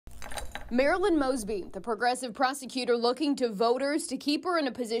Marilyn Mosby, the progressive prosecutor looking to voters to keep her in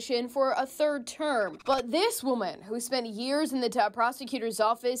a position for a third term. But this woman, who spent years in the top prosecutor's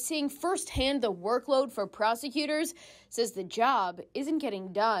office seeing firsthand the workload for prosecutors, says the job isn't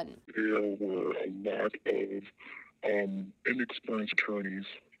getting done. There were a lot of inexperienced attorneys,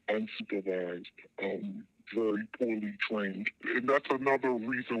 unsupervised, very poorly trained. And that's another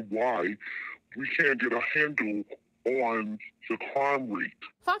reason why we can't get a handle on the crime rate.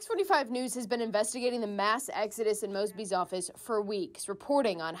 Fox 45 News has been investigating the mass exodus in Mosby's office for weeks,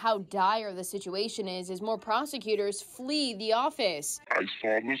 reporting on how dire the situation is as more prosecutors flee the office. I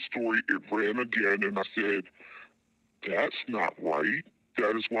saw the story, it ran again, and I said, that's not right.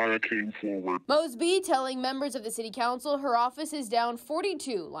 That is why I came forward. Mosby telling members of the city council her office is down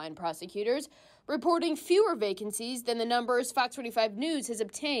 42 line prosecutors, reporting fewer vacancies than the numbers Fox 45 News has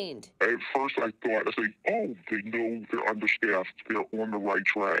obtained. At first I thought, I said, oh, they know they're understaffed. They're on the right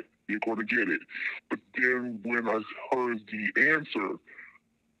track. They're going to get it. But then when I heard the answer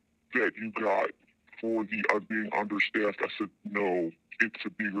that you got for the being understaffed, I said, no, it's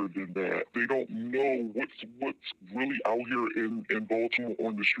bigger than that. They don't know what's really out here in Baltimore,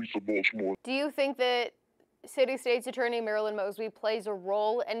 on the streets of Baltimore. Do you think that City State's Attorney Marilyn Mosby plays a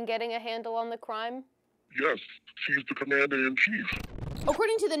role in getting a handle on the crime? Yes, she's the commander-in-chief.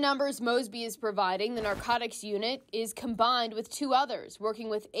 According to the numbers Mosby is providing, the narcotics unit is combined with two others, working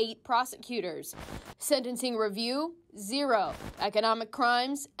with 8 prosecutors. Sentencing review, 0. Economic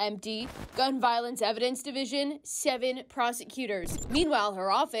crimes, empty. Gun violence evidence division, 7 prosecutors. Meanwhile, her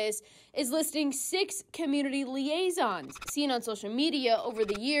office is listing 6 community liaisons, seen on social media over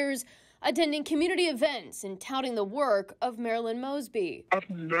the years, attending community events and touting the work of Marilyn Mosby. I've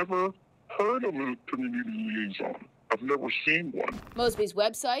never heard of a community liaison. I've never seen one. Mosby's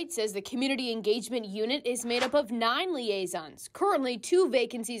website says the community engagement unit is made up of 9 liaisons. Currently, 2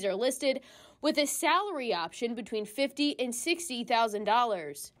 vacancies are listed, with a salary option between $50,000 and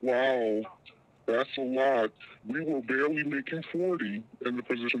 $60,000. Wow, that's a lot. We were barely making 40 in the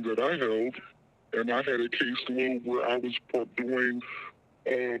position that I held, and I had a caseload where I was doing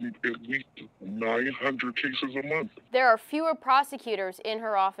at least 900 cases a month. There are fewer prosecutors in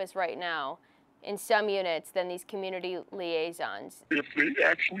her office right now in some units than these community liaisons. If they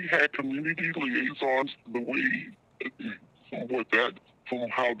actually had community liaisons the way from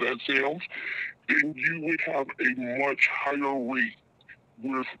how that sounds, then you would have a much higher rate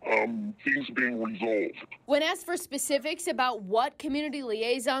with things being resolved. When asked for specifics about what community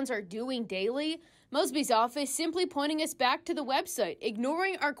liaisons are doing daily, Mosby's office simply pointing us back to the website,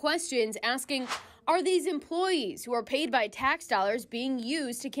 ignoring our questions, asking, are these employees who are paid by tax dollars being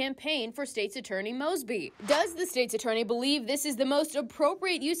used to campaign for State's Attorney Mosby? Does the State's Attorney believe this is the most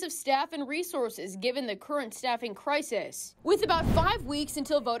appropriate use of staff and resources given the current staffing crisis? With about 5 weeks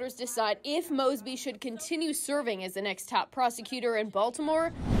until voters decide if Mosby should continue serving as the next top prosecutor in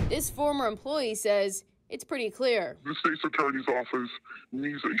Baltimore, this former employee says it's pretty clear. The State's Attorney's office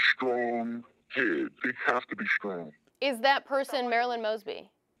needs a strong head. They have to be strong. Is that person Marilyn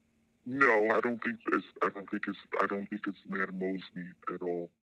Mosby? No, I don't think it's Madam Mosby at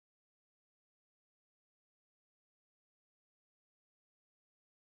all.